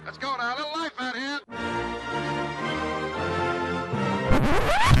Let's go now, a little life out here.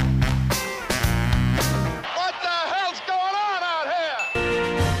 What the hell's going on out here?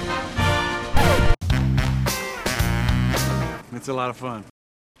 It's a lot of fun.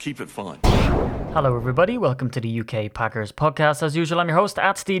 Keep it fun. Hello everybody, welcome to the UK Packers podcast. As usual, I'm your host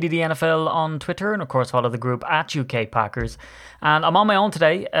at SteedyTheNFL on Twitter, and of course follow the group at UK Packers. And I'm on my own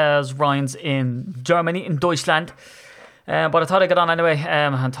today as Ryan's in Germany, in Deutschland. But I thought I'd get on anyway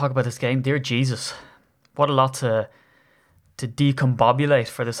and talk about this game. Dear Jesus, what a lot to decombobulate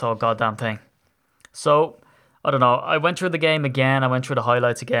for this whole goddamn thing. So, I don't know, I went through the game again, I went through the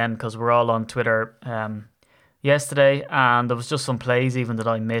highlights again because we're all on Twitter yesterday, and there was just some plays even that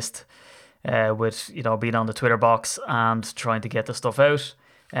I missed with, you know, being on the Twitter box and trying to get the stuff out,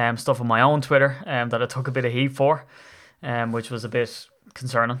 stuff on my own Twitter that I took a bit of heat for, which was a bit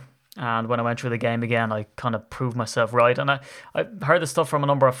concerning. And when I went through the game again, I kind of proved myself right. And I heard this stuff from a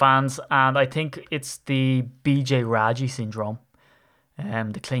number of fans, and I think it's the BJ Raji syndrome,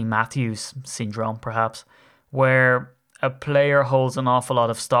 the Clay Matthews syndrome, perhaps, where a player holds an awful lot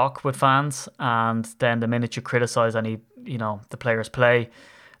of stock with fans, and then the minute you criticise any, you know, the player's play,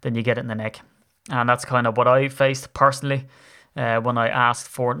 then you get it in the neck. And that's kind of what I faced personally when I asked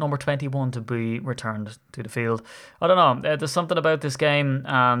for number 21 to be returned to the field. I don't know, there's something about this game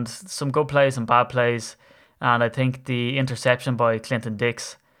and some good plays and bad plays, and I think the interception by Clinton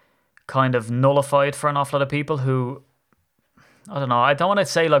Dix kind of nullified for an awful lot of people who, I don't know, I don't want to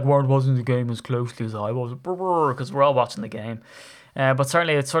say like weren't watching the game as closely as I was, because we're all watching the game. But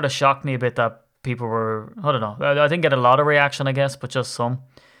certainly it sort of shocked me a bit that people were, I don't know, I didn't get a lot of reaction, I guess, but just some.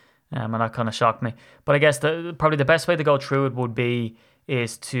 And that kind of shocked me. But I guess probably the best way to go through it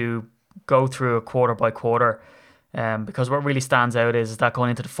is to go through a quarter by quarter. Because what really stands out is that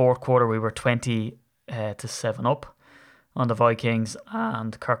going into the fourth quarter, we were 20-7 up on the Vikings,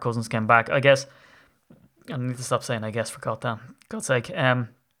 and Kirk Cousins came back. I guess, I need to stop saying I guess, for God's sake.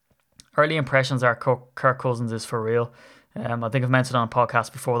 Early impressions are Kirk Cousins is for real. I think I've mentioned on a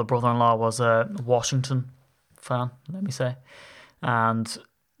podcast before, the brother-in-law was a Washington fan, let me say. And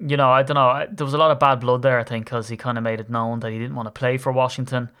you know, I don't know, there was a lot of bad blood there, I think, because he kind of made it known that he didn't want to play for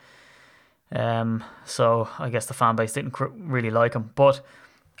Washington. So I guess the fan base didn't really like him. But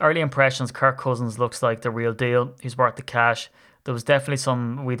early impressions, Kirk Cousins looks like the real deal. He's worth the cash. There was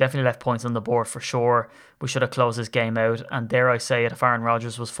definitely we definitely left points on the board for sure. We should have closed this game out. And dare I say it, if Aaron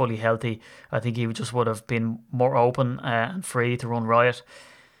Rodgers was fully healthy, I think he just would have been more open and free to run riot.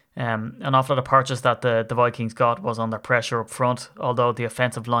 An awful lot of purchase that the Vikings got was under pressure up front, although the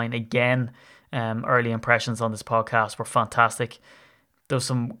offensive line, again, early impressions on this podcast were fantastic. There was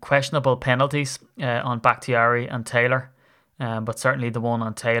some questionable penalties on Bakhtiari and Taylor, but certainly the one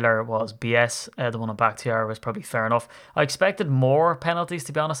on Taylor was BS. The one on Bakhtiari was probably fair enough. I expected more penalties,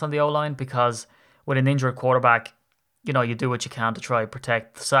 to be honest, on the O-line, because with an injured quarterback, you know, you do what you can to try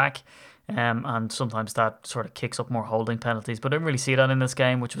protect the sack. And sometimes that sort of kicks up more holding penalties. But I didn't really see that in this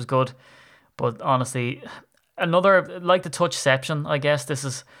game, which was good. But honestly, another, like the touchception, I guess, this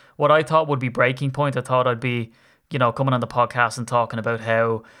is what I thought would be breaking point. I thought I'd be, you know, coming on the podcast and talking about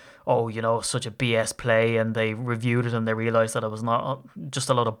how, oh, you know, such a BS play, and they reviewed it and they realised that it was not just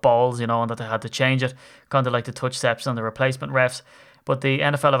a lot of balls, you know, and that they had to change it. Kind of like the touchception and the replacement refs. But the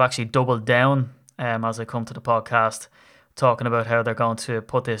NFL have actually doubled down as I come to the podcast, talking about how they're going to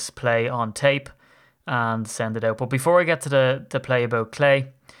put this play on tape and send it out. But before I get to the play about Clay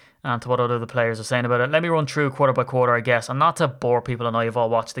and to what other players are saying about it, let me run through quarter by quarter, I guess, and not to bore people. I know you've all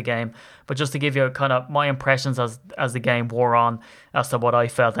watched the game, but just to give you kind of my impressions as the game wore on as to what I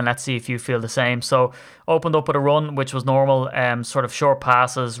felt, and let's see if you feel the same. So opened up with a run, which was normal, sort of short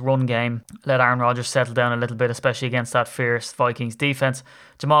passes, run game, let Aaron Rodgers settle down a little bit, especially against that fierce Vikings defense.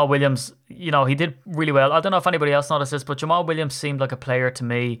 Jamal Williams, you know, he did really well. I don't know if anybody else noticed this, but Jamal Williams seemed like a player to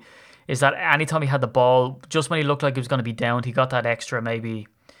me, is that anytime he had the ball, just when he looked like he was going to be downed, he got that extra maybe,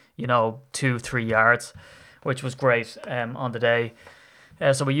 you know, 2-3 yards, which was great on the day.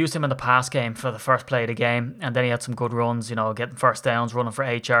 So we used him in the pass game for the first play of the game, and then he had some good runs, you know, getting first downs, running for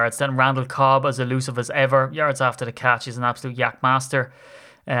 8 yards. Then Randall Cobb, as elusive as ever, yards after the catch, he's an absolute yak master.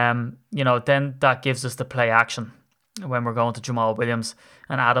 You know, then that gives us the play action when we're going to Jamal Williams,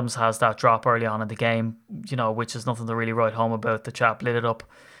 and Adams has that drop early on in the game, you know, which is nothing to really write home about. The chap lit it up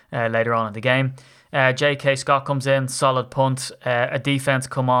later on in the game. J.K. Scott comes in, solid punt. A defense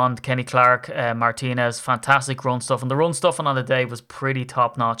come on, Kenny Clark, Martinez, fantastic run stuff. And the run stuff on the day was pretty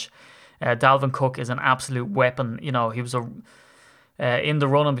top notch. Dalvin Cook is an absolute weapon. You know, he was in the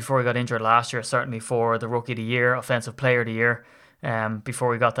running before he got injured last year, certainly for the Rookie of the Year, Offensive Player of the Year. before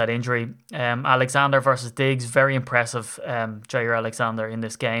we got that injury. Alexander versus Diggs, very impressive, Jair Alexander in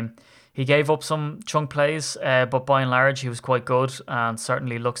this game. He gave up some chunk plays, but by and large he was quite good and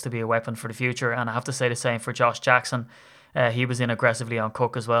certainly looks to be a weapon for the future. And I have to say the same for Josh Jackson. He was in aggressively on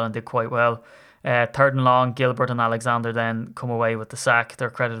Cook as well and did quite well. Third and long, Gilbert and Alexander then come away with the sack. They're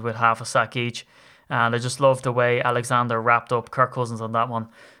credited with half a sack each. And I just love the way Alexander wrapped up Kirk Cousins on that one,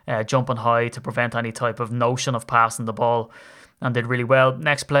 jumping high to prevent any type of notion of passing the ball, and did really well.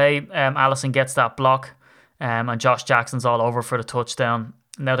 Next play, Allison gets that block, and Josh Jackson's all over for the touchdown.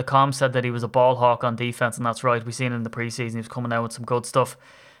 Now, the comm said that he was a ball hawk on defense, and that's right. We've seen it in the preseason. He was coming out with some good stuff.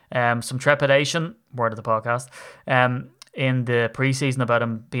 Some trepidation, word of the podcast, in the preseason about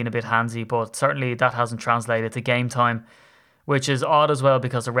him being a bit handsy, but certainly that hasn't translated to game time, which is odd as well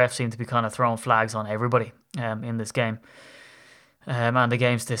because the refs seem to be kind of throwing flags on everybody in this game and the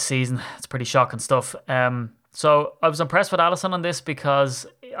games this season. It's pretty shocking stuff. So I was impressed with Allison on this because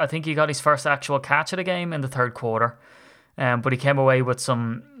I think he got his first actual catch of the game in the third quarter. But he came away with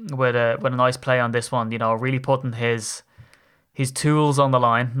a nice play on this one, really putting his tools on the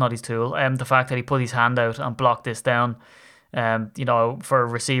line, not his tool. The fact that he put his hand out and blocked this down, for a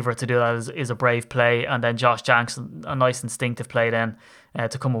receiver to do that is a brave play. And then Josh Jackson, a nice instinctive play then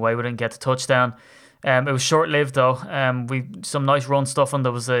to come away with it and get the touchdown. It was short-lived though. We some nice run stuff, and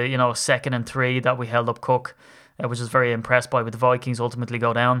there was a 2nd and 3 that we held up Cook, which was very impressed by. With the Vikings ultimately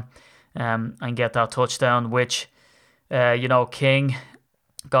go down and get that touchdown, which King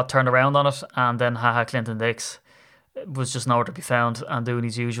got turned around on it, and then Clinton Dix was just nowhere to be found and doing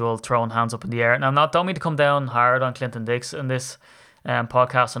his usual throwing hands up in the air. Now, I don't mean to come down hard on Clinton Dix in this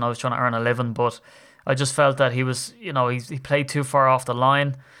podcast, and I was trying to earn a living, but I just felt that he was, he played too far off the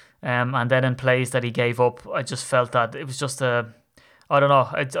line. And then in plays that he gave up, I just felt that it was just I don't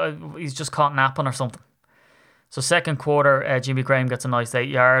know, he's just caught napping or something. So second quarter, Jimmy Graham gets a nice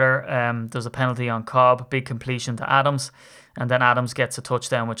 8-yarder. There's a penalty on Cobb, big completion to Adams, and then Adams gets a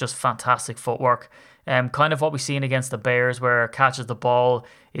touchdown with just fantastic footwork. Kind of what we've seen against the Bears, where catches the ball,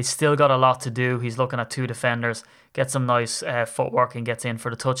 he's still got a lot to do. He's looking at 2 defenders, gets some nice footwork and gets in for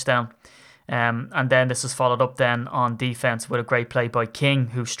the touchdown. And then this is followed up then on defense with a great play by King,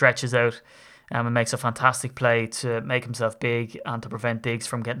 who stretches out and makes a fantastic play to make himself big and to prevent Diggs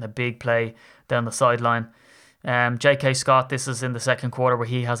from getting a big play down the sideline. J.K. Scott, this is in the second quarter where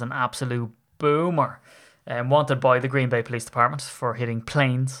he has an absolute boomer, wanted by the Green Bay Police Department for hitting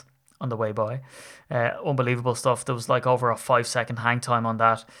planes on the way by. Unbelievable stuff. There was like over a 5-second hang time on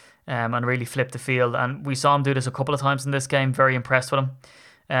that, and really flipped the field. And we saw him do this a couple of times in this game. Very impressed with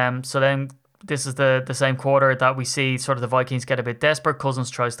him. So then this is the same quarter that we see sort of the Vikings get a bit desperate.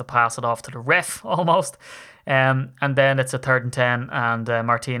 Cousins tries to pass it off to the ref almost. And then it's a 3rd and 10, and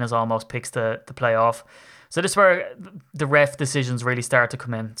Martinez almost picks the play off. So this is where the ref decisions really start to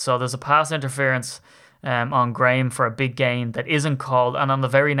come in. So there's a pass interference on Graham for a big gain that isn't called. And on the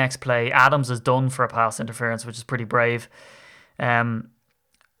very next play, Adams is done for a pass interference, which is pretty brave.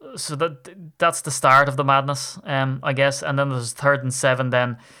 So that's the start of the madness, I guess. And then there's 3rd and 7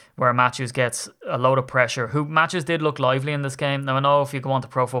 then, where Matthews gets a load of pressure. Matthews did look lively in this game. Now, I know if you go on to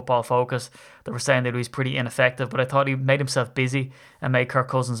Pro Football Focus, they were saying that he was pretty ineffective, but I thought he made himself busy and made Kirk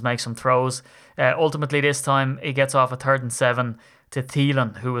Cousins make some throws. Ultimately, this time, he gets off a 3rd and 7 to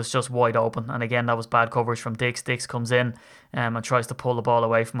Thielen, who was just wide open. And again, that was bad coverage from Dix. Dix comes in and tries to pull the ball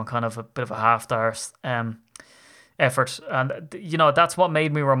away from a kind of a bit of a half-arse effort. And that's what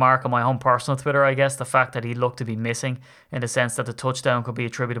made me remark on my own personal Twitter, I guess, the fact that he looked to be missing, in the sense that the touchdown could be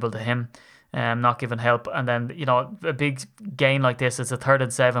attributable to him not giving help. And then a big gain like this, it's a 3rd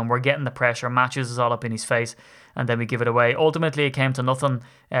and 7, we're getting the pressure, Matthews is all up in his face, and then we give it away. Ultimately, it came to nothing.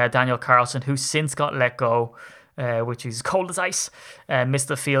 Daniel Carlson, who since got let go, which is cold as ice,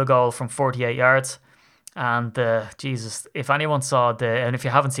 missed a field goal from 48 yards. And Jesus, if anyone saw and if you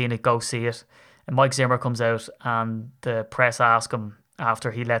haven't seen it, go see it. And Mike Zimmer comes out and the press ask him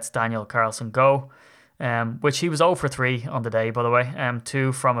after he lets Daniel Carlson go, which he was 0 for 3 on the day, by the way.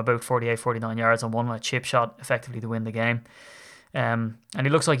 2 from about 48, 49 yards and 1 with a chip shot, effectively to win the game. And he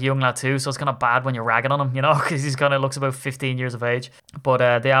looks like a young lad too, so it's kind of bad when you're ragging on him, because he's kind of looks about 15 years of age.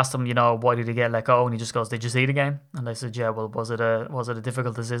 But they asked him, why did he get let go? And he just goes, "Did you see the game?" And they said, "Yeah, well, was it a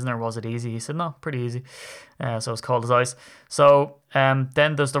difficult decision or was it easy?" He said, "No, pretty easy." So it's cold as ice. So then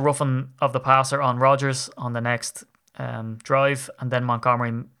there's the roughing of the passer on Rodgers on the next drive, and then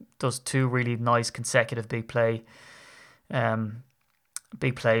Montgomery does 2 really nice consecutive big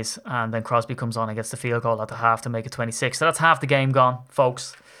plays, and then Crosby comes on and gets the field goal at the half to make it 26. So that's half the game gone,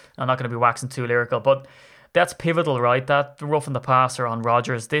 folks. I'm not going to be waxing too lyrical, but that's pivotal, right? That roughing the passer on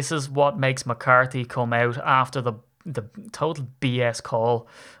Rodgers. This is what makes McCarthy come out after the the total BS call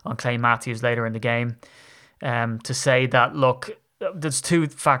on Clay Matthews later in the game, to say that, look, there's two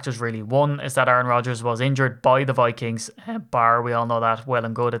factors really. One is that Aaron Rodgers was injured by the Vikings, bar, we all know that well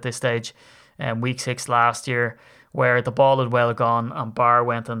and good at this stage, week 6 last year, where the ball had well gone and Barr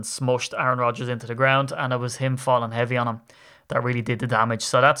went and smushed Aaron Rodgers into the ground, and it was him falling heavy on him that really did the damage.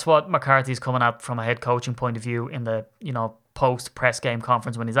 So that's what McCarthy's coming at from a head coaching point of view in the, post press game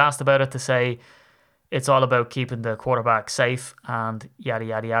conference when he's asked about it, to say it's all about keeping the quarterback safe and yada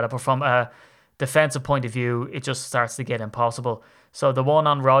yada yada. But from a defensive point of view, it just starts to get impossible. So the one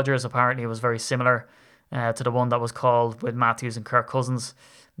on Rodgers apparently was very similar to the one that was called with Matthews and Kirk Cousins.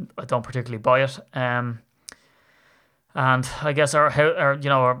 I don't particularly buy it. And I guess our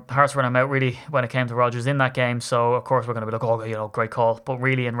hearts were in our mouth really when it came to Rodgers in that game. So of course we're going to be like, great call. But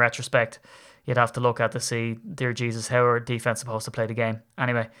really, in retrospect, you'd have to look at to see, dear Jesus, how our defense supposed to play the game.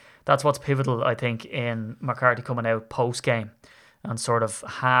 Anyway, that's what's pivotal, I think, in McCarthy coming out post game and sort of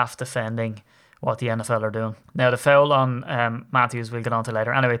half defending what the NFL are doing. Now the foul on Matthews we'll get on to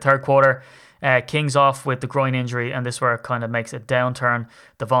later. Anyway, third quarter. King's off with the groin injury, and this is where it kind of makes a downturn.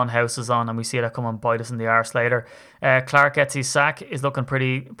 Devon House is on, and we see that come and bite us in the arse later. Clark gets his sack, is looking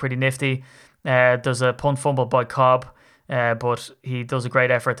pretty nifty. There's a punt fumble by Cobb, but he does a great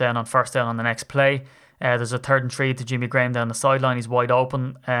effort then on first down on the next play. There's a 3rd and 3 to Jimmy Graham down the sideline. He's wide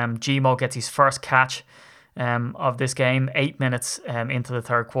open. Gmo gets his first catch of this game, 8 minutes into the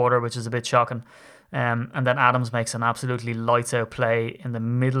third quarter, which is a bit shocking. And then Adams makes an absolutely lights out play in the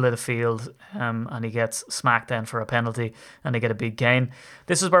middle of the field, and he gets smacked then for a penalty, and they get a big gain.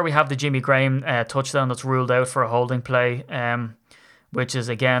 This is where we have the Jimmy Graham touchdown that's ruled out for a holding play, which is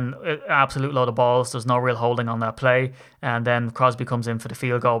again an absolute load of balls. There's no real holding on that play, and then Crosby comes in for the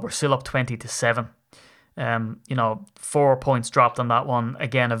field goal. We're still up 20-7. 4 points dropped on that one.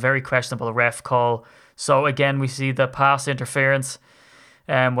 Again, a very questionable ref call. So again, we see the pass interference.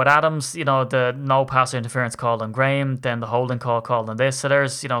 With Adams, the no pass interference called on Graham, then the holding call called on this. So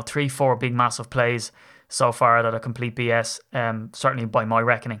there's, 3-4 big massive plays so far that are complete BS, certainly by my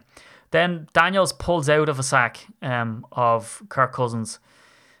reckoning. Then Daniels pulls out of a sack of Kirk Cousins,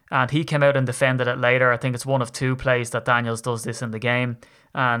 and he came out and defended it later. I think it's one of 2 plays that Daniels does this in the game.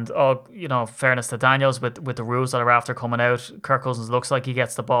 And, fairness to Daniels, with the rules that are after coming out, Kirk Cousins looks like he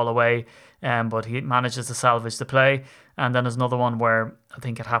gets the ball away, but he manages to salvage the play. And then there's another one where I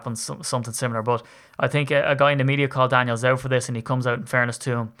think it happens something similar. But I think a guy in the media called Daniels out for this, and he comes out in fairness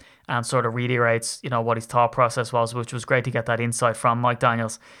to him and sort of reiterates, what his thought process was, which was great to get that insight from Mike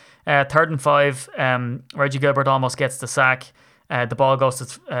Daniels. 3rd and 5, Reggie Gilbert almost gets the sack. The ball goes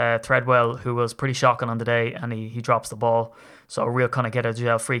to Treadwell, who was pretty shocking on the day, and he drops the ball. So a real kind of get a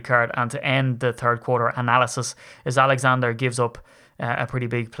jail free card. And to end the third quarter analysis is Alexander gives up a pretty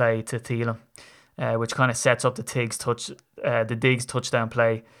big play to Thielen, which kind of sets up the Diggs touchdown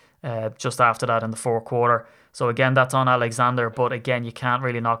play just after that in the fourth quarter. So again, that's on Alexander, but again, you can't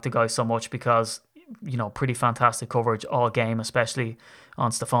really knock the guy so much because, pretty fantastic coverage all game, especially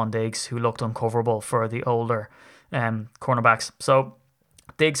on Stephon Diggs, who looked uncoverable for the older cornerbacks. So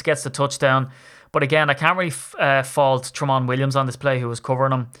Diggs gets the touchdown. But again, I can't really fault Tramon Williams on this play, who was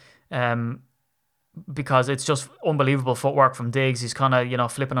covering him, because it's just unbelievable footwork from Diggs. He's kind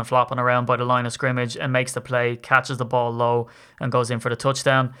of, flipping and flopping around by the line of scrimmage and makes the play, catches the ball low and goes in for the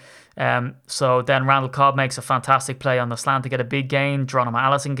touchdown. So then Randall Cobb makes a fantastic play on the slant to get a big gain. Geronimo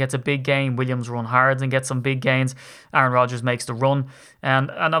Allison gets a big gain. Williams run hard and gets some big gains. Aaron Rodgers makes the run. And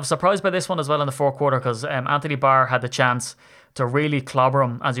I was surprised by this one as well in the fourth quarter, because Anthony Barr had the chance to really clobber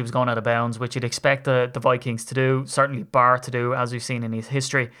him as he was going out of bounds, which you'd expect the Vikings to do, certainly Barr to do, as we've seen in his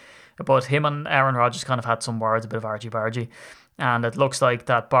history. But him and Aaron Rodgers kind of had some words, a bit of argy-bargy. And it looks like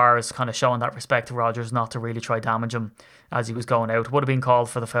that Barr is kind of showing that respect to Rodgers not to really try damage him as he was going out. Would have been called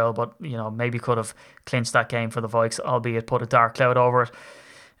for the foul, but, maybe could have clinched that game for the Vikes, albeit put a dark cloud over it.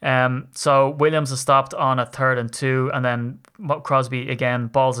 So Williams is stopped on a 3rd and 2, and then Crosby, again,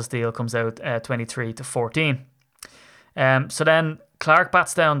 balls of steel, comes out 23-14. So then Clark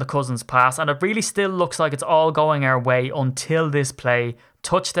bats down the Cousins pass, and it really still looks like it's all going our way until this play.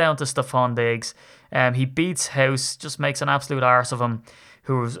 Touchdown to Stephon Diggs. He beats House, just makes an absolute arse of him,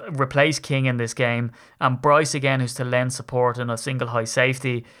 who's replaced King in this game. And Bryce, again, who's to lend support in a single high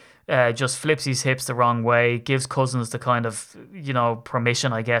safety, just flips his hips the wrong way, gives Cousins the kind of,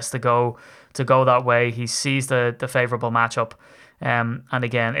 permission, I guess, to go that way. He sees the favourable matchup. And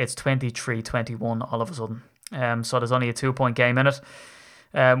again, it's 23-21 all of a sudden. So there's only a 2-point game in it,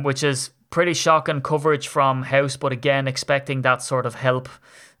 which is pretty shocking coverage from House, but again, expecting that sort of help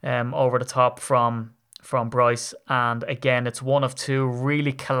over the top from Bryce. And again, it's one of 2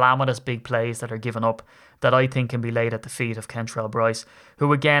 really calamitous big plays that are given up that I think can be laid at the feet of Kentrell Bryce,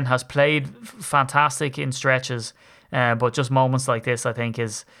 who again has played fantastic in stretches. But just moments like this, I think,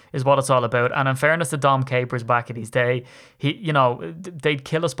 is what it's all about. And in fairness to Dom Capers back in his day, they'd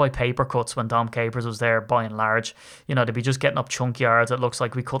kill us by paper cuts when Dom Capers was there, by and large. They'd be just getting up chunk yards. It looks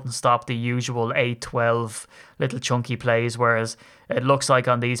like we couldn't stop the usual 8-12 little chunky plays, whereas it looks like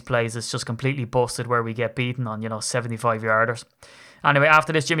on these plays it's just completely busted where we get beaten on 75-yarders. Anyway,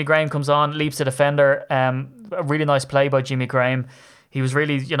 after this, Jimmy Graham comes on, leaps the defender. A really nice play by Jimmy Graham. He was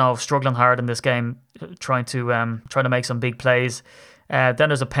really, struggling hard in this game, trying to make some big plays. Then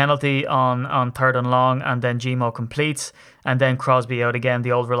there's a penalty on third and long, and then Gmo completes, and then Crosby out again,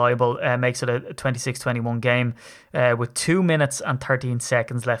 the old reliable, makes it a 26-21 game with 2 minutes and 13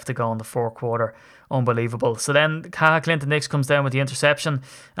 seconds left to go in the fourth quarter. Unbelievable. So then Clinton Dix comes down with the interception,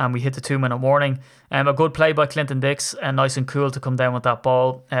 and we hit the 2-minute warning. A good play by Clinton Dix, nice and cool to come down with that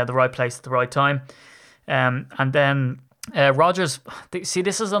ball, the right place at the right time. And then Rodgers, see,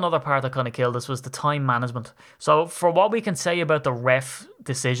 this is another part that kind of killed us, was the time management. So for what we can say about the ref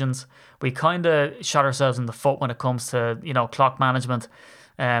decisions, we kind of shot ourselves in the foot when it comes to clock management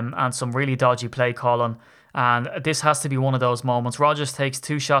and some really dodgy play calling. And this has to be one of those moments. Rodgers takes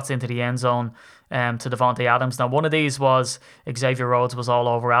 2 shots into the end zone to Davante Adams. Now, one of these was Xavier Rhodes was all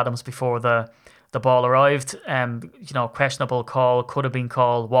over Adams before the ball arrived. Questionable call, could have been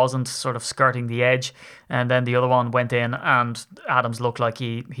called, wasn't, sort of skirting the edge. And then the other one went in and Adams looked like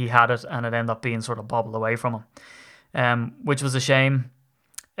he had it, and it ended up being sort of bobbled away from him, which was a shame.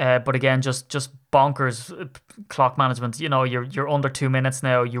 But again, just bonkers clock management. You're under 2 minutes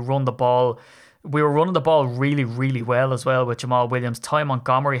now. You run the ball. We were running the ball really, really well as well with Jamal Williams. Ty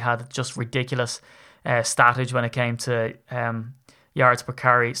Montgomery had just ridiculous statage when it came to yards per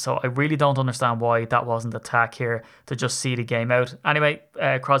carry. So I really don't understand why that wasn't attack here to just see the game out. Anyway,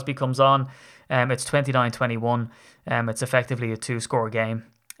 Crosby comes on. It's 29-21. It's effectively a 2-score game.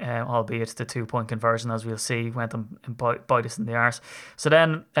 Albeit the 2-point conversion, as we'll see, went and bite us in the arse. So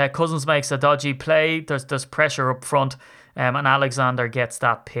then Cousins makes a dodgy play. There's pressure up front, and Alexander gets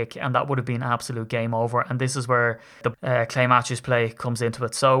that pick, and that would have been absolute game over. And this is where the Clay Matthews play comes into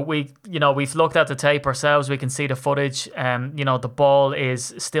it. So we've looked at the tape ourselves. We can see the footage. The ball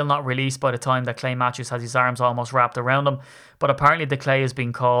is still not released by the time that Clay Matthews has his arms almost wrapped around him. But apparently the Clay has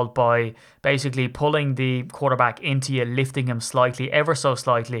been called by basically pulling the quarterback into you, lifting him slightly, ever so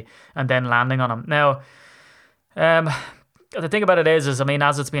slightly, and then landing on him. Now, the thing about it is as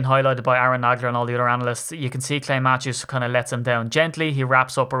it's been highlighted by Aaron Nagler and all the other analysts, you can see Clay Matthews kind of lets him down gently. He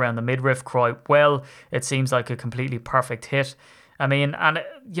wraps up around the midriff quite well. It seems like a completely perfect hit. In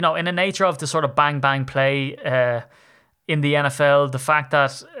the nature of the sort of bang-bang play in the NFL, the fact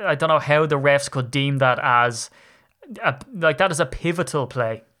that I don't know how the refs could deem that as that is a pivotal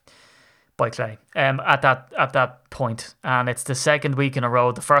play by Clay at that point, and it's the second week in a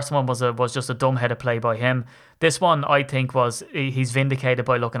row. The first one was just a dumb-headed play by him. This one, I think, he's vindicated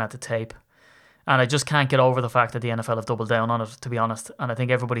by looking at the tape, and I just can't get over the fact that the NFL have doubled down on it, to be honest, and I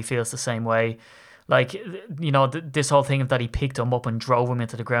think everybody feels the same way. This whole thing that he picked him up and drove him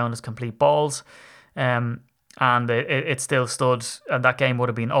into the ground is complete balls, and it still stood, and that game would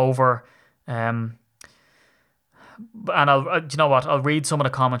have been over. And I'll read some of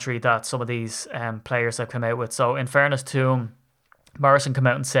the commentary that some of these players have come out with. So in fairness to him, Morrison came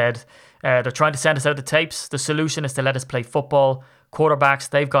out and said, they're trying to send us out the tapes. The solution is to let us play football. Quarterbacks,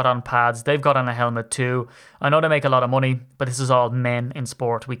 they've got on pads. They've got on a helmet too. I know they make a lot of money, but this is all men in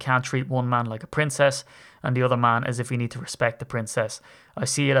sport. We can't treat one man like a princess and the other man as if we need to respect the princess. I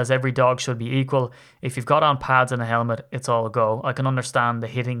see it as every dog should be equal. If you've got on pads and a helmet, it's all go. I can understand the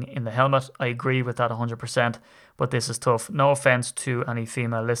hitting in the helmet. I agree with that 100%, but this is tough. No offense to any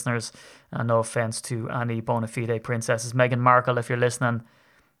female listeners and no offense to any bona fide princesses. Meghan Markle, if you're listening,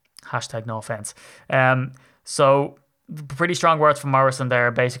 hashtag no offense. So pretty strong words from Morrison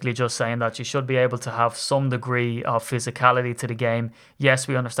there, basically just saying that you should be able to have some degree of physicality to the game. Yes,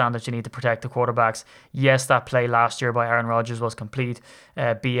 we understand that you need to protect the quarterbacks. Yes, that play last year by Aaron Rodgers was complete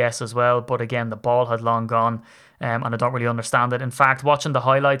BS as well, but again, the ball had long gone, and I don't really understand it. In fact, watching the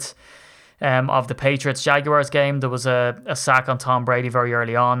highlights of the Patriots-Jaguars game, there was a sack on Tom Brady very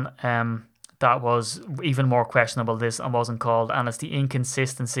early on that was even more questionable this and wasn't called, and it's the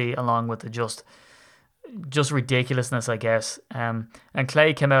inconsistency along with the just ridiculousness, I guess. And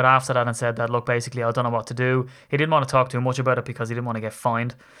Clay came out after that and said that, look, basically, I don't know what to do. He didn't want to talk too much about it because he didn't want to get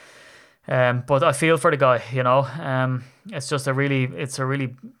fined. But I feel for the guy, it's a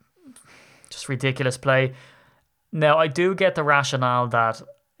really just ridiculous play. Now, I do get the rationale that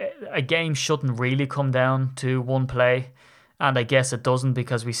a game shouldn't really come down to one play. And I guess it doesn't,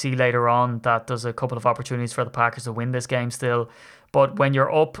 because we see later on that there's a couple of opportunities for the Packers to win this game still. But when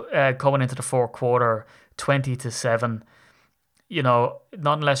you're up coming into the fourth quarter, 20-7, not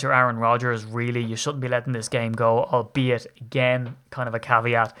unless you're Aaron Rodgers, really, you shouldn't be letting this game go, albeit, again, kind of a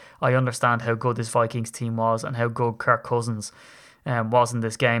caveat. I understand how good this Vikings team was and how good Kirk Cousins was in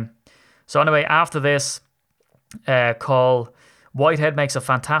this game. So anyway, after this call, Whitehead makes a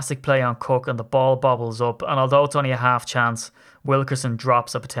fantastic play on Cook and the ball bobbles up. And although it's only a half chance, Wilkerson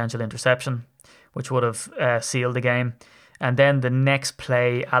drops a potential interception, which would have sealed the game. And then the next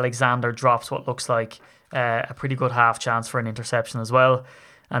play, Alexander drops what looks like a pretty good half chance for an interception as well.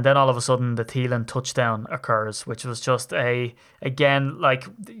 And then all of a sudden, the Thielen touchdown occurs, which was just Kirk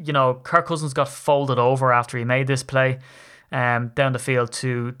Cousins got folded over after he made this play down the field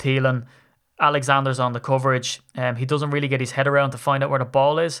to Thielen. Alexander's on the coverage. He doesn't really get his head around to find out where the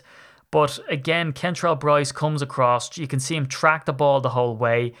ball is. But again, Kentrell Brice comes across. You can see him track the ball the whole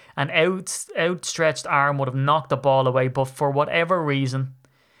way. An outstretched arm would have knocked the ball away. But for whatever reason,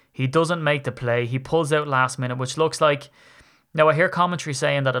 he doesn't make the play. He pulls out last minute, which looks like... Now, I hear commentary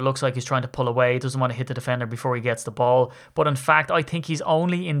saying that it looks like he's trying to pull away. He doesn't want to hit the defender before he gets the ball. But in fact, I think he's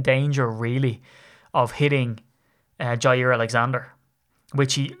only in danger, really, of hitting Jair Alexander,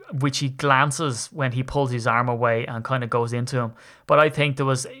 which he glances when he pulls his arm away and kind of goes into him. But I think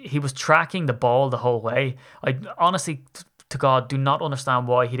he was tracking the ball the whole way. I honestly, to God, do not understand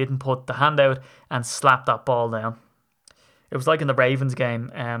why he didn't put the hand out and slap that ball down. It was like in the Ravens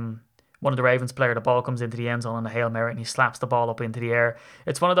game. One of the Ravens player, the ball comes into the end zone on a Hail Mary and he slaps the ball up into the air.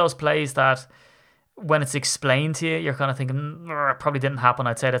 It's one of those plays that when it's explained to you, you're kind of thinking, it probably didn't happen.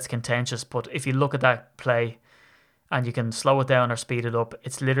 I'd say that's contentious. But if you look at that play and you can slow it down or speed it up,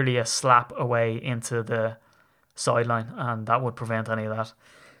 it's literally a slap away into the sideline, and that would prevent any of that.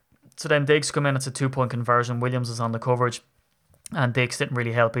 So then Diggs come in, it's a 2-point conversion. Williams is on the coverage, and Diggs didn't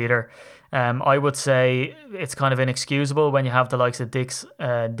really help either. I would say it's kind of inexcusable when you have the likes of Diggs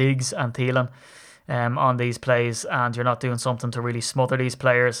and Thielen on these plays, and you're not doing something to really smother these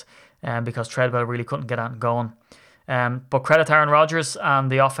players, because Treadwell really couldn't get out and going. But credit to Aaron Rodgers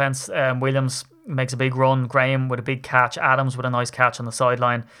and the offense. Williams makes a big run, Graham with a big catch, Adams with a nice catch on the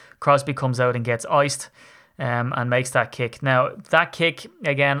sideline. Crosby comes out and gets iced and makes that kick. Now, that kick,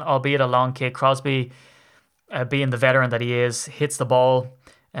 again, albeit a long kick, Crosby, being the veteran that he is, hits the ball.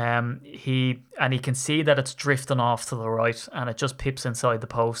 He can see that it's drifting off to the right and it just pips inside the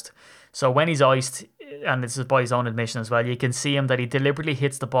post. So when he's iced, and this is by his own admission as well, you can see him that he deliberately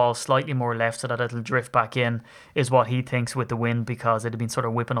hits the ball slightly more left so that it'll drift back in, is what he thinks with the wind, because it had been sort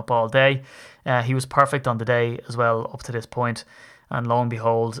of whipping up all day. He was perfect on the day as well up to this point, and lo and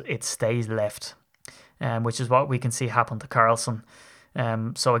behold, it stays left, which is what we can see happen to Carlson.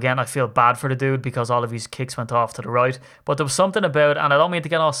 So again, I feel bad for the dude because all of his kicks went off to the right. But there was something about, and I don't mean to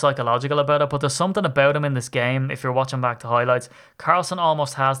get all psychological about it, but there's something about him in this game. If you're watching back the highlights, Carlson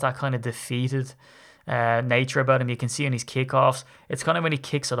almost has that kind of defeated nature about him. You can see in his kickoffs, it's kind of when he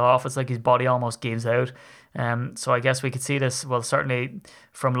kicks it off, it's like his body almost gives out. So I guess we could see this, well, certainly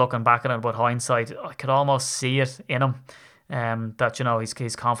from looking back at it with hindsight, I could almost see it in him, that,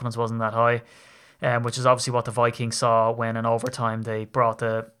 his confidence wasn't that high. Which is obviously what the Vikings saw when in overtime they brought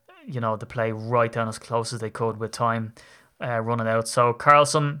the play right down as close as they could with time running out. So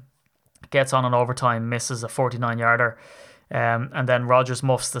Carlson gets on an overtime, misses a 49-yarder, and then Rodgers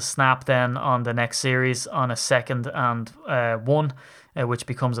muffs the snap then on the next series on a 2nd and 1, which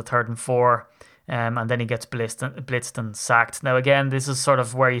becomes a 3rd and 4. And then he gets blitzed and sacked. Now, again, this is sort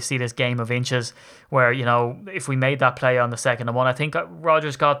of where you see this game of inches where, if we made that play on the 2nd and 1, I think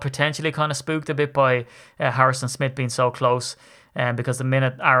Rodgers got potentially kind of spooked a bit by Harrison Smith being so close, because the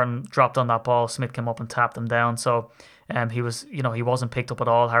minute Aaron dropped on that ball, Smith came up and tapped him down. So he was, he wasn't picked up at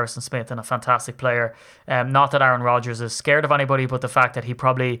all, Harrison Smith, and a fantastic player. Not that Aaron Rodgers is scared of anybody, but the fact that he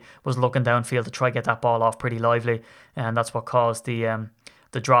probably was looking downfield to try to get that ball off pretty lively, and that's what caused the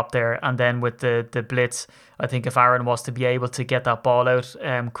drop there. And then with the blitz, I think if Aaron was to be able to get that ball out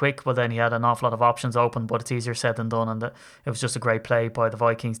quick, well, then he had an awful lot of options open, but it's easier said than done, and it was just a great play by the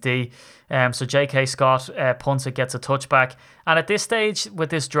Vikings D. So J.K. Scott punts it, gets a touchback, and at this stage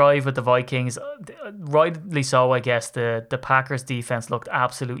with this drive with the Vikings, rightly so, I guess, the Packers defense looked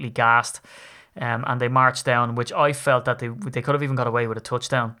absolutely gassed, and they marched down, which I felt that they could have even got away with a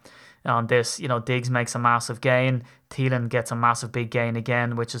touchdown on this. Diggs makes a massive gain. Thielen gets a massive big gain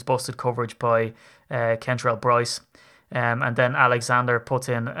again, which is busted coverage by Kentrell Brice. And then Alexander puts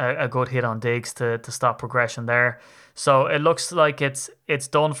in a good hit on Diggs to stop progression there. So it looks like it's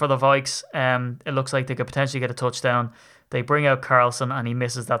done for the Vikes. It looks like they could potentially get a touchdown They bring out Carlson and he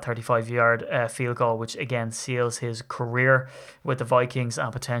misses that 35-yard field goal, which again seals his career with the Vikings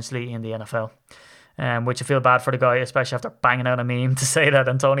and potentially in the NFL. Which I feel bad for the guy, especially after banging out a meme to say that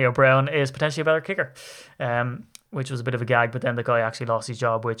Antonio Brown is potentially a better kicker, which was a bit of a gag, but then the guy actually lost his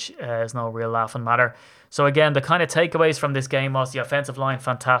job, which is no real laughing matter. So again, the kind of takeaways from this game was the offensive line,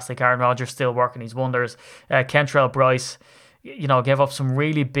 fantastic. Aaron Rodgers still working his wonders. Kentrell Bryce, gave up some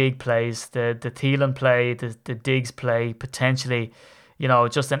really big plays. The Thielen play, the Diggs play, potentially,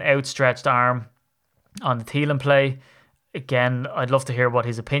 just an outstretched arm on the Thielen play. Again, I'd love to hear what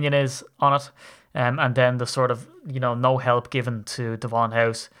his opinion is on it. And then the sort of, no help given to Devon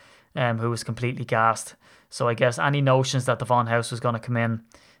House, who was completely gassed. So I guess any notions that Devon House was going to come in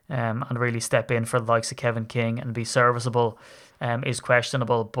and really step in for the likes of Kevin King and be serviceable is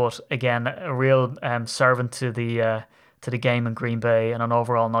questionable. But again, a real servant to the game in Green Bay and an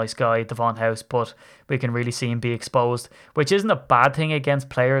overall nice guy, Devon House, but we can really see him be exposed, which isn't a bad thing against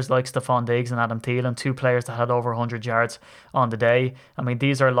players like Stephon Diggs and Adam Thielen, two players that had over 100 yards on the day. I mean,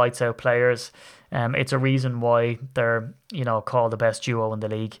 these are lights out players. It's a reason why they're, called the best duo in the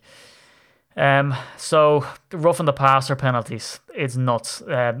league. So roughing the passer penalties, it's nuts.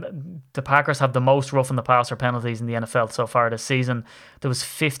 The Packers have the most roughing the passer penalties in the NFL so far this season. There was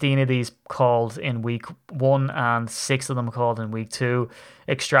 15 of these called in week 1 and 6 of them called in week 2.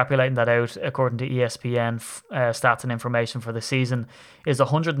 Extrapolating that out, according to ESPN stats and information for the season, is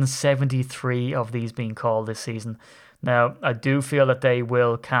 173 of these being called this season. Now, I do feel that they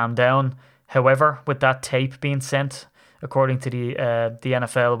will calm down. However, with that tape being sent, according to the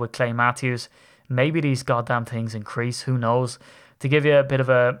NFL with Clay Matthews, maybe these goddamn things increase. Who knows? To give you a bit of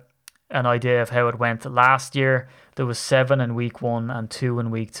an idea of how it went last year, there was 7 in week 1 and 2 in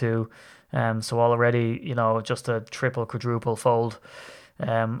week 2. So already, just a triple, quadruple fold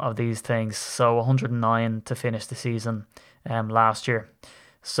of these things. So 109 to finish the season last year.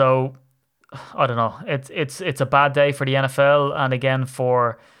 So I don't know. It's a bad day for the NFL, and again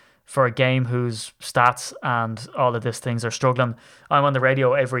for a game whose stats and all of these things are struggling. I'm on the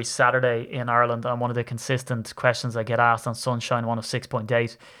radio every Saturday in Ireland, and one of the consistent questions I get asked on Sunshine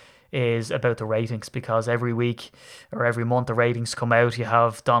 106.8 is about the ratings, because every week or every month the ratings come out. You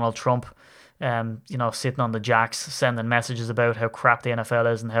have Donald Trump sitting on the jacks sending messages about how crap the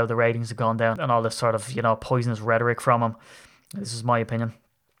NFL is and how the ratings have gone down and all this sort of, poisonous rhetoric from him. This is my opinion.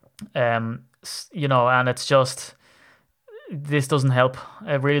 And it's just, this doesn't help.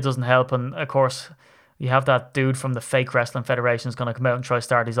 It really doesn't help. And of course, you have that dude from the fake wrestling federation is going to come out and try to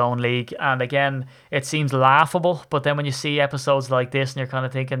start his own league. And again, it seems laughable. But then when you see episodes like this and you're kind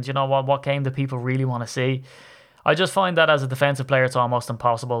of thinking, do you know what game do people really want to see? I just find that as a defensive player, it's almost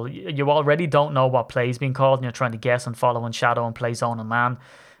impossible. You already don't know what play is being called, and you're trying to guess and follow and shadow and play zone and man.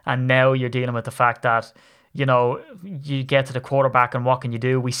 And now you're dealing with the fact that, you get to the quarterback and what can you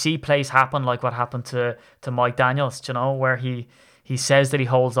do? We see plays happen like what happened to Mike Daniels, where he says that he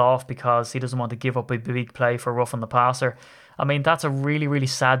holds off because he doesn't want to give up a big play for roughing the passer. I mean, that's a really, really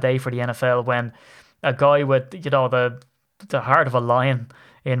sad day for the NFL when a guy with, the heart of a lion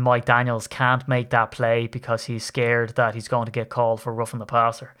in Mike Daniels can't make that play because he's scared that he's going to get called for roughing the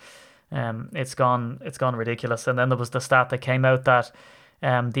passer. It's gone ridiculous. And then there was the stat that came out that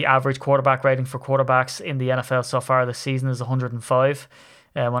the average quarterback rating for quarterbacks in the NFL so far this season is 105.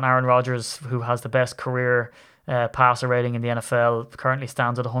 When Aaron Rodgers, who has the best career passer rating in the NFL, currently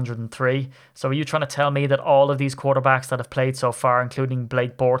stands at 103. So are you trying to tell me that all of these quarterbacks that have played so far, including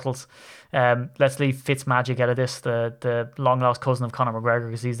Blake Bortles, let's leave Fitzmagic out of this, the long-lost cousin of Conor McGregor,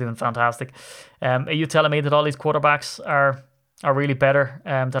 because he's doing fantastic. Are you telling me that all these quarterbacks are really better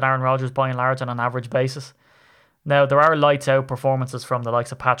than Aaron Rodgers by and large on an average basis? Now, there are lights-out performances from the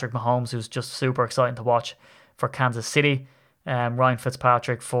likes of Patrick Mahomes, who's just super exciting to watch for Kansas City, Ryan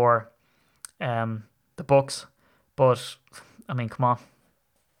Fitzpatrick for the Bucs. But, I mean, come on.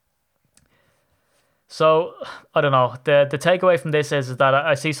 So, I don't know. The takeaway from this is that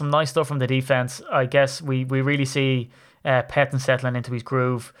I see some nice stuff from the defense. I guess we really see Pettine settling into his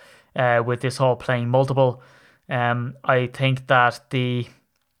groove with this whole playing multiple. I think that the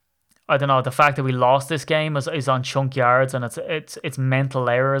fact that we lost this game is on chunk yards, and it's mental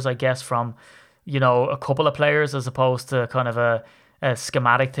errors, I guess, from, a couple of players as opposed to kind of a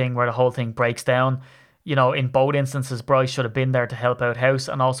schematic thing where the whole thing breaks down. In both instances, Bryce should have been there to help out House,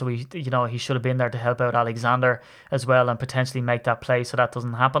 and also he should have been there to help out Alexander as well and potentially make that play so that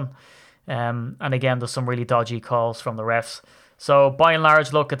doesn't happen. And again, there's some really dodgy calls from the refs. So by and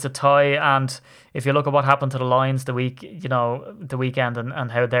large, look, it's a tie. And if you look at what happened to the Lions the weekend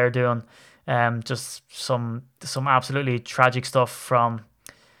and how they're doing, just some absolutely tragic stuff from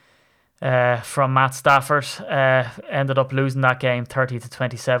from Matt Stafford. Ended up losing that game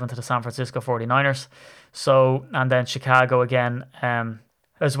 30-27 to the San Francisco 49ers. So, and then Chicago again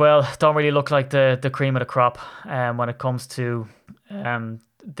as well. Don't really look like the cream of the crop when it comes to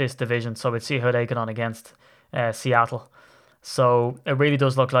this division. So we'll see how they get on against Seattle. So it really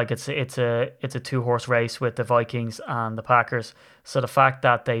does look like it's a 2-horse race with the Vikings and the Packers. So the fact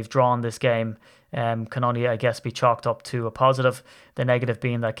that they've drawn this game can only, I guess, be chalked up to a positive. The negative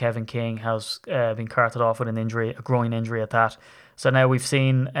being that Kevin King has been carted off with an injury, a groin injury at that. So now we've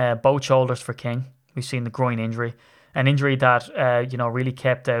seen both shoulders for King. We've seen the groin injury, an injury that really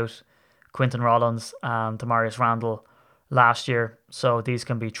kept out Quinton Rollins and Demarius Randall last year. So these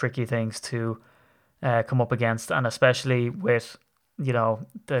can be tricky things to come up against, and especially with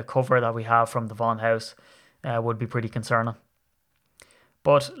the cover that we have from the Von House would be pretty concerning.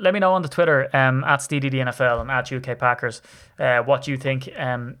 But let me know on the Twitter at SteedyDNFL and at UK Packers what you think.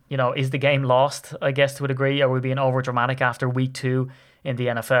 Is the game lost, I guess, to a degree? Are we being over dramatic after week 2 in the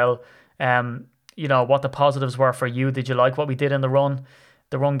NFL? What the positives were for you. Did you like what we did in the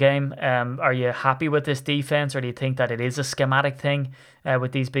run game? Are you happy with this defense, or do you think that it is a schematic thing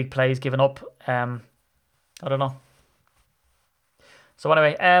with these big plays given up? I don't know. So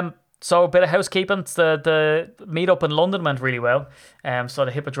anyway, so a bit of housekeeping. The meet-up in London went really well. So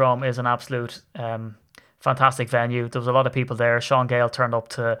the Hippodrome is an absolute fantastic venue. There was a lot of people there. Sean Gale turned up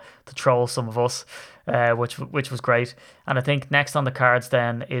to troll some of us, which was great. And I think next on the cards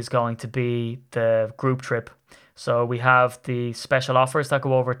then is going to be the group trip. So we have the special offers that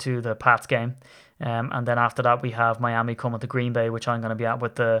go over to the Pats game. And then after that we have Miami coming to Green Bay, which I'm going to be at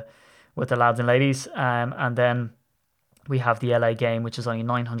with the lads and ladies. And then we have the LA game, which is only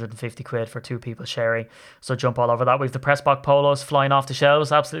 950 quid for 2 people sharing. So jump all over that. We have the Pressbox polos flying off the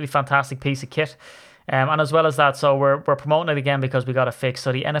shelves. Absolutely fantastic piece of kit. And as well as that, so we're promoting it again because we got it fixed.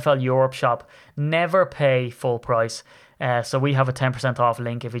 So the NFL Europe shop, never pay full price. So we have a 10% off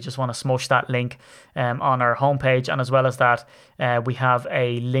link if you just want to smush that link on our homepage. And as well as that, we have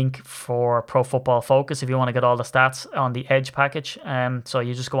a link for Pro Football Focus if you want to get all the stats on the Edge package. So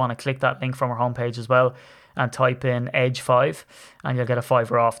you just go on and click that link from our homepage as well and type in Edge 5 and you'll get a $5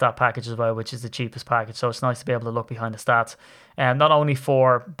 off that package as well, which is the cheapest package. So it's nice to be able to look behind the stats, not only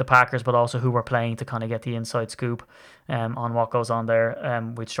for the Packers but also who we're playing, to kind of get the inside scoop on what goes on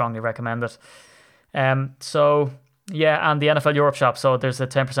there. We'd strongly recommend it. So yeah, and the NFL Europe shop, so there's a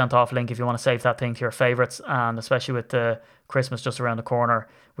 10% off link if you want to save that thing to your favourites, and especially with the Christmas just around the corner,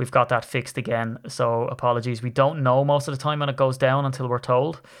 we've got that fixed again. So apologies, we don't know most of the time when it goes down until we're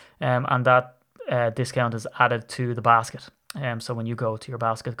told, and that discount is added to the basket. So when you go to your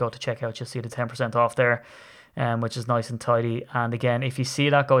basket, go to checkout, you'll see the 10% off there, which is nice and tidy. And again, if you see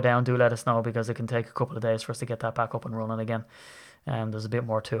that go down, do let us know, because it can take a couple of days for us to get that back up and running again. There's a bit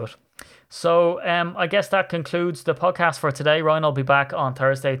more to it. So I guess that concludes the podcast for today. Ryan will be back on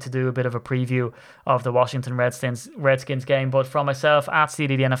Thursday to do a bit of a preview of the Washington Redskins game. But from myself at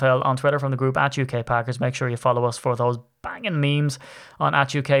CDDNFL on Twitter, from the group at UK Packers, make sure you follow us for those banging memes on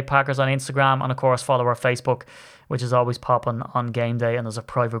at UK Packers on Instagram, and of course follow our Facebook, which is always popping on game day, and there's a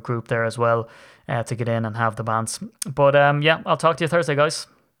private group there as well to get in and have the bands. But yeah, I'll talk to you Thursday, guys.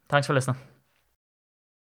 Thanks for listening.